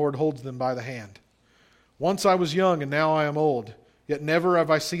 for the Lord holds them by the hand. Once I was young, and now I am old, yet never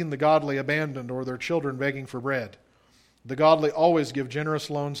have I seen the godly abandoned or their children begging for bread. The godly always give generous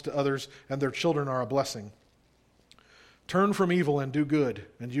loans to others, and their children are a blessing. Turn from evil and do good,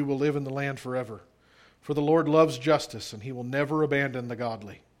 and you will live in the land forever. For the Lord loves justice, and he will never abandon the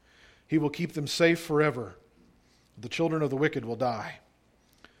godly. He will keep them safe forever. The children of the wicked will die.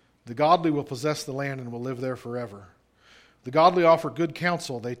 The godly will possess the land and will live there forever. The godly offer good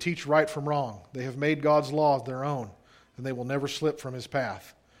counsel. They teach right from wrong. They have made God's law their own, and they will never slip from his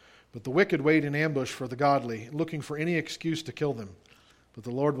path. But the wicked wait in ambush for the godly, looking for any excuse to kill them. But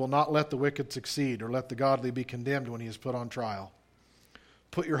the Lord will not let the wicked succeed, or let the godly be condemned when he is put on trial.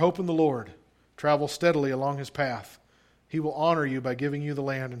 Put your hope in the Lord. Travel steadily along his path. He will honor you by giving you the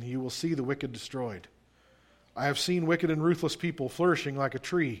land, and you will see the wicked destroyed. I have seen wicked and ruthless people flourishing like a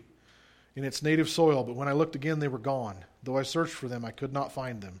tree in its native soil, but when I looked again, they were gone. Though I searched for them, I could not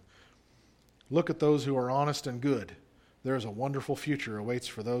find them. Look at those who are honest and good. There is a wonderful future awaits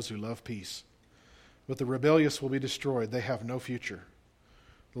for those who love peace. But the rebellious will be destroyed. They have no future.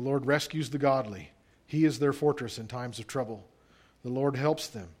 The Lord rescues the godly. He is their fortress in times of trouble. The Lord helps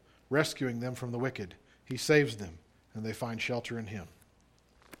them, rescuing them from the wicked. He saves them, and they find shelter in him.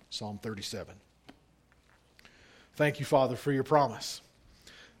 Psalm 37. Thank you, Father, for your promise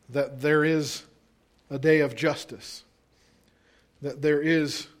that there is a day of justice, that there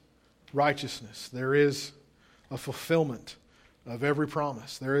is righteousness, there is a fulfillment of every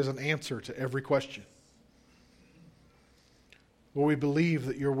promise, there is an answer to every question. Lord, we believe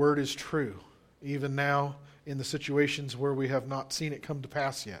that your word is true, even now in the situations where we have not seen it come to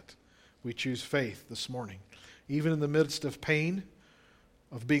pass yet. We choose faith this morning. Even in the midst of pain,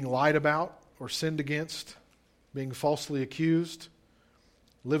 of being lied about or sinned against, being falsely accused,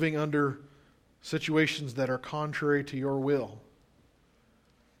 living under situations that are contrary to your will,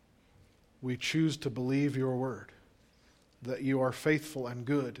 we choose to believe your word, that you are faithful and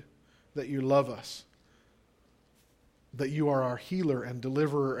good, that you love us, that you are our healer and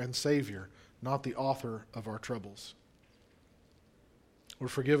deliverer and Savior, not the author of our troubles.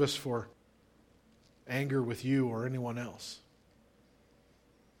 Lord, forgive us for anger with you or anyone else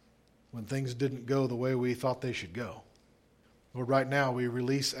when things didn't go the way we thought they should go. Lord, right now we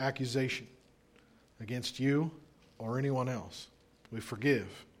release accusation against you or anyone else. We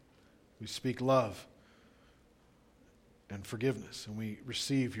forgive. We speak love and forgiveness, and we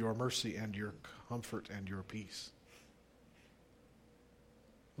receive your mercy and your comfort and your peace.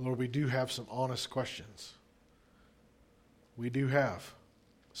 Lord, we do have some honest questions. We do have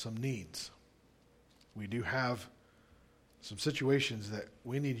some needs. We do have some situations that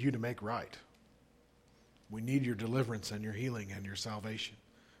we need you to make right. We need your deliverance and your healing and your salvation.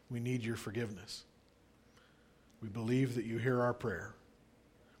 We need your forgiveness. We believe that you hear our prayer,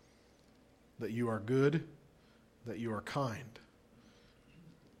 that you are good, that you are kind,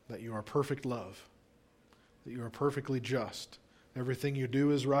 that you are perfect love, that you are perfectly just. Everything you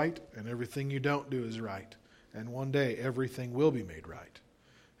do is right, and everything you don't do is right. And one day, everything will be made right.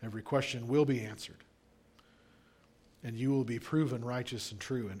 Every question will be answered. And you will be proven righteous and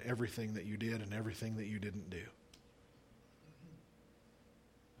true in everything that you did and everything that you didn't do.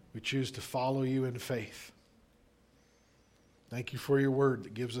 We choose to follow you in faith. Thank you for your word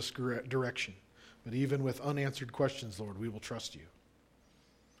that gives us direction. But even with unanswered questions, Lord, we will trust you.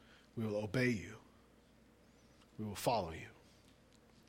 We will obey you. We will follow you.